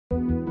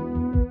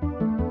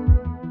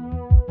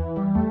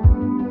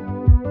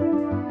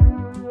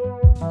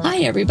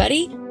Hi,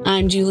 everybody.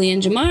 I'm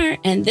Julien Jamar,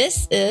 and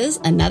this is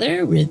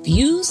another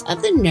Reviews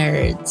of the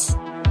Nerds.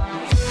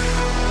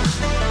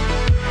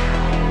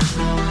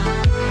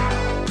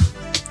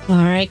 All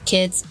right,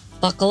 kids,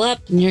 buckle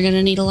up, and you're going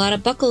to need a lot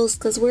of buckles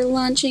because we're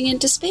launching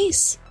into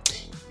space.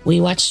 We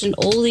watched an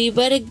oldie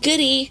but a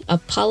goodie.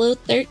 Apollo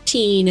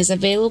 13 is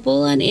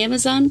available on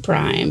Amazon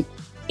Prime,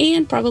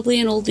 and probably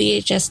an old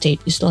VHS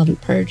tape you still haven't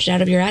purged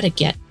out of your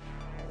attic yet.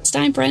 It's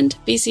time, friend.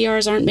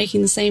 VCRs aren't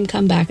making the same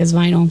comeback as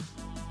vinyl.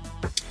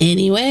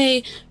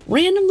 Anyway,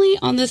 randomly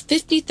on the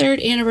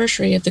 53rd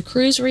anniversary of the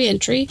crew's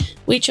re-entry,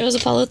 we chose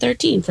Apollo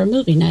 13 for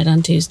movie night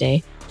on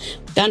Tuesday.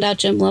 Found out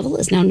Jim Lovell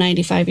is now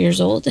 95 years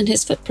old, and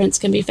his footprints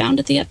can be found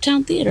at the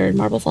Uptown Theater in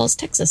Marble Falls,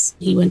 Texas.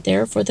 He went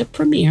there for the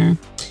premiere.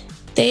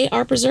 They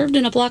are preserved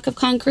in a block of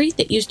concrete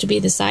that used to be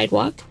the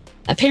sidewalk.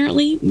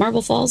 Apparently,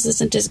 Marble Falls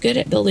isn't as good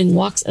at building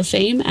walks of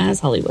fame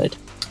as Hollywood.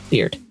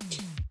 Weird.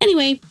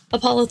 Anyway,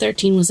 Apollo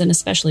 13 was an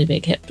especially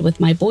big hit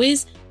with my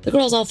boys. The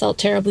girls all felt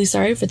terribly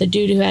sorry for the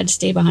dude who had to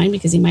stay behind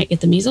because he might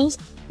get the measles,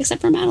 except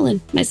for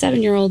Madeline, my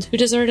 7-year-old, who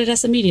deserted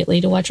us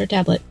immediately to watch her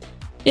tablet.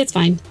 It's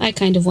fine. I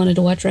kind of wanted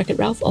to watch Wreck-It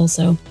Ralph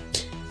also.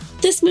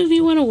 This movie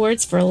won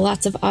awards for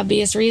lots of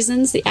obvious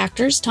reasons. The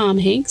actors, Tom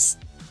Hanks,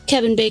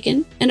 Kevin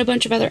Bacon, and a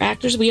bunch of other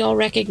actors we all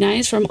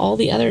recognize from all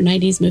the other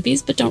 90s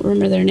movies but don't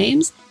remember their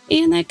names,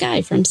 and that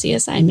guy from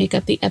CSI make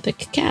up the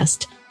epic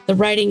cast. The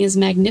writing is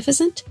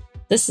magnificent.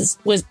 This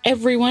was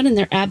everyone in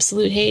their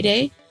absolute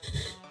heyday.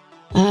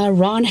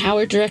 Ron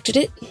Howard directed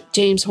it.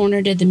 James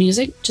Horner did the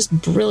music. Just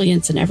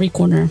brilliance in every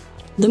corner.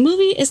 The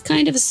movie is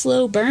kind of a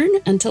slow burn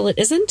until it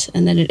isn't,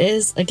 and then it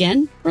is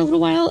again for a little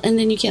while, and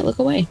then you can't look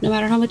away, no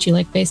matter how much you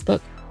like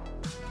Facebook.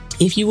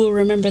 If you will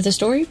remember the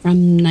story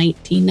from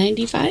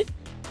 1995,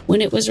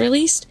 when it was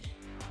released,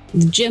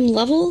 Jim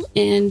Lovell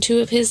and two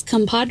of his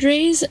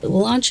compadres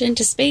launch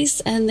into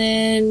space, and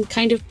then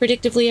kind of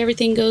predictably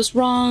everything goes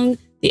wrong.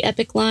 The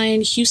epic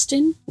line,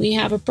 "Houston, we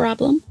have a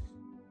problem,"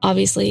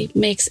 obviously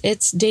makes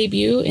its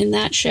debut in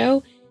that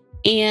show,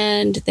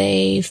 and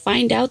they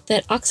find out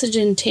that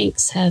oxygen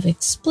tanks have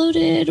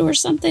exploded or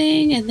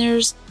something, and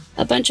there's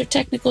a bunch of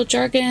technical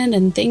jargon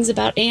and things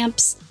about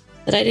amps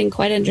that I didn't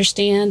quite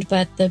understand,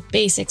 but the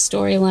basic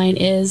storyline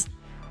is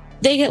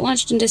they get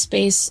launched into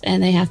space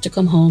and they have to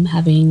come home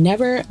having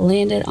never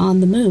landed on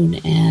the moon,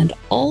 and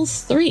all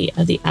 3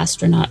 of the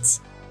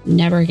astronauts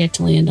never get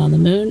to land on the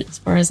moon as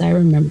far as I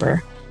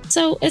remember.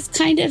 So it's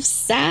kind of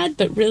sad,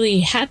 but really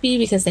happy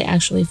because they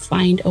actually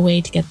find a way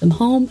to get them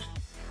home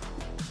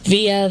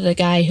via the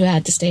guy who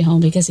had to stay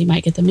home because he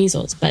might get the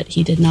measles, but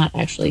he did not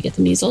actually get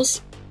the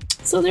measles.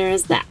 So there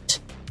is that.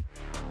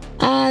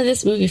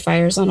 This movie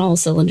fires on all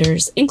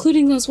cylinders,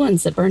 including those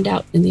ones that burned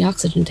out in the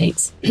oxygen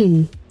tanks.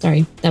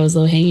 Sorry, that was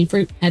low-hanging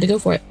fruit. Had to go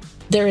for it.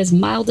 There is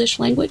mildish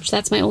language.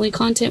 That's my only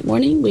content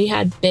warning. We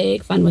had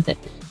big fun with it.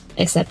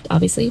 Except,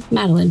 obviously,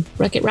 Madeline.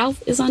 Wreck-It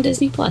Ralph is on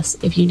Disney Plus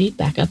if you need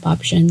backup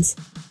options.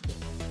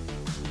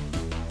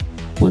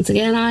 Once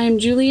again, I'm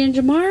Julien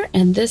Jamar,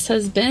 and this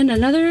has been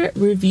another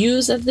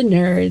Reviews of the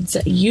Nerds.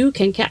 You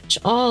can catch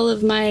all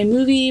of my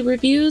movie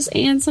reviews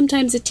and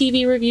sometimes a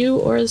TV review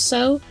or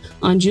so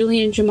on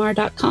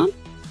julienjamar.com,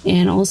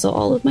 and also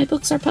all of my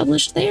books are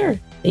published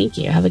there. Thank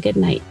you. Have a good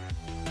night.